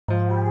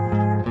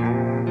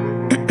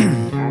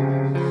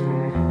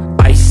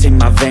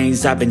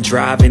lanes, I've been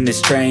driving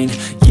this train.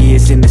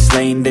 Years in this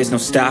lane, there's no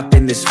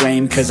stopping this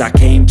flame. Cause I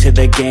came to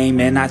the game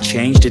and I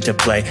changed it to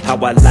play how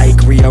I like,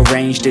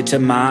 rearranged it to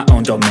my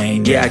own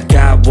domain. Yeah, I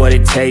got what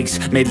it takes,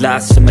 made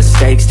lots of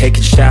mistakes,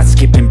 taking shots,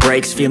 skipping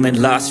breaks, feeling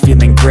lost,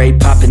 feeling great,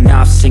 popping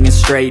off, singing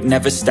straight,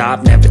 never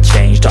stopped, never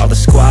changed. All the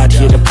squad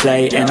here to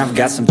play, and I've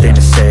got something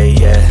to say,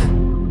 yeah.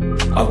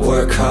 I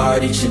work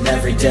hard each and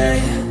every day,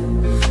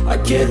 I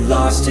get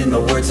lost in the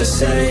words I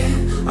say.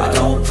 I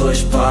don't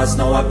push pause,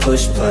 no I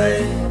push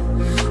play.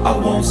 I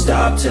won't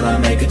stop till I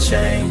make a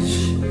change.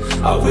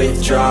 I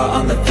withdraw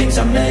on the things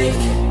I make.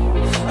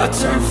 I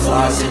turn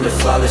flaws into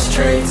flawless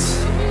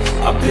traits.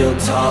 I build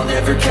tall,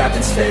 never capped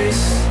in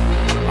space.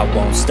 I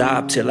won't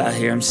stop till I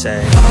hear him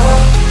say, oh,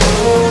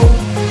 oh,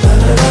 la,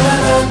 la, la,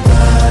 la,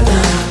 la,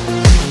 la.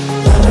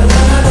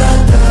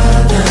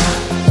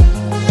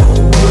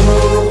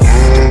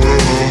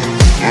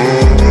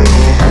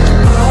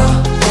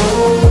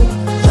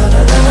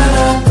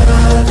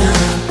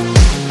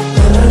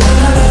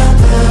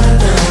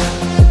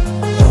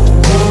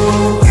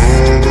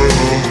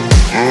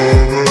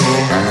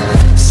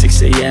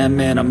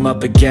 And I'm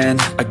up again.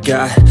 I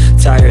got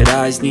tired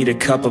eyes, need a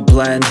cup of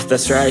blend.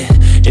 That's right,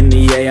 in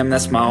the AM,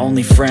 that's my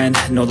only friend.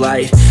 No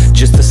light,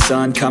 just the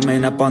sun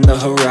coming up on the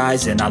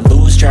horizon. I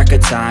lose track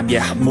of time,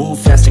 yeah, I move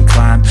fast and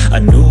climb a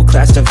new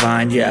class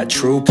divine, yeah,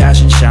 true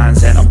passion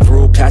shines. And I'm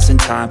through passing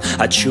time,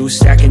 I choose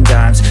stacking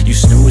dimes. You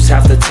snooze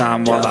half the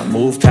time while I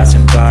move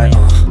passing by.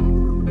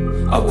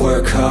 I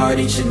work hard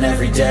each and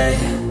every day,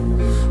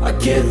 I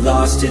get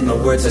lost in the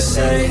words I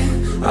say.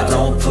 I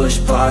don't push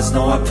pause,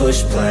 no I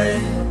push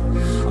play.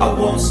 I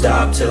won't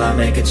stop till I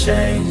make a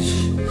change.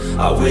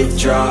 I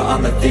withdraw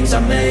on the things I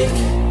make.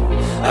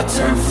 I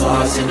turn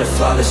flaws into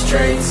flawless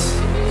traits.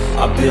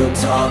 I build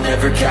tall,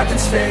 never capped in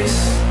space.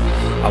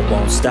 I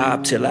won't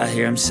stop till I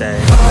hear him say,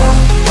 oh,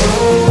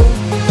 oh,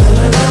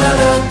 la, la, la,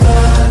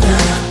 la, la.